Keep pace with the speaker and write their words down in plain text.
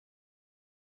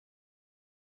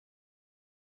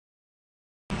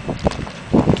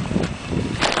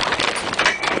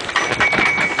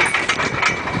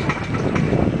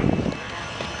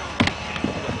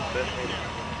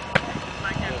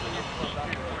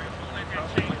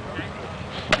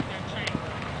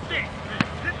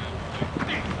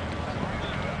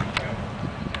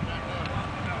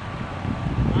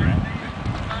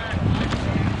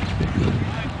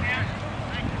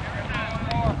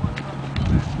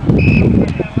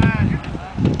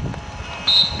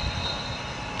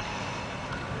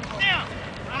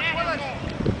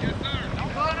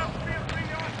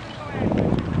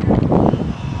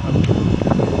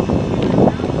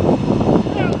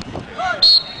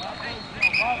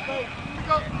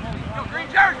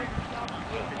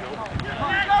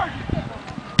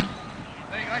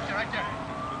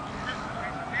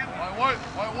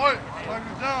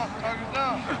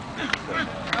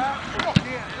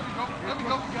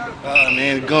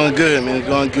Man, it's going good, man. It's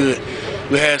going good.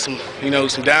 We had some,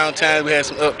 some down times. We had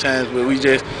some up times, but we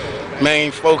just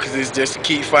main focus is just to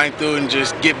keep fighting through and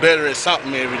just get better at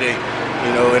something every day.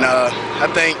 And I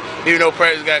think even though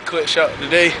practice got cut short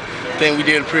today, I think we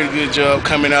did a pretty good job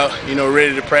coming out,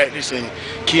 ready to practice and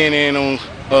keying in on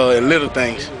little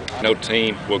things. No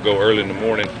team will go early in the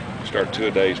morning. Start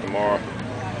 2-a-days tomorrow.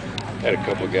 Had a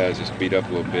couple of guys that's beat up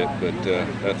a little bit, but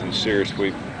nothing serious.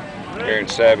 Aaron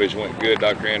Savage went good.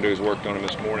 Dr. Andrews worked on him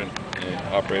this morning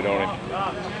and operated on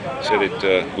him. Said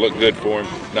it looked good for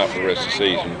him, not for the rest of the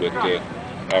season, but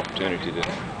opportunity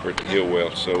for it to heal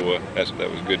well. So that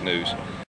was good news.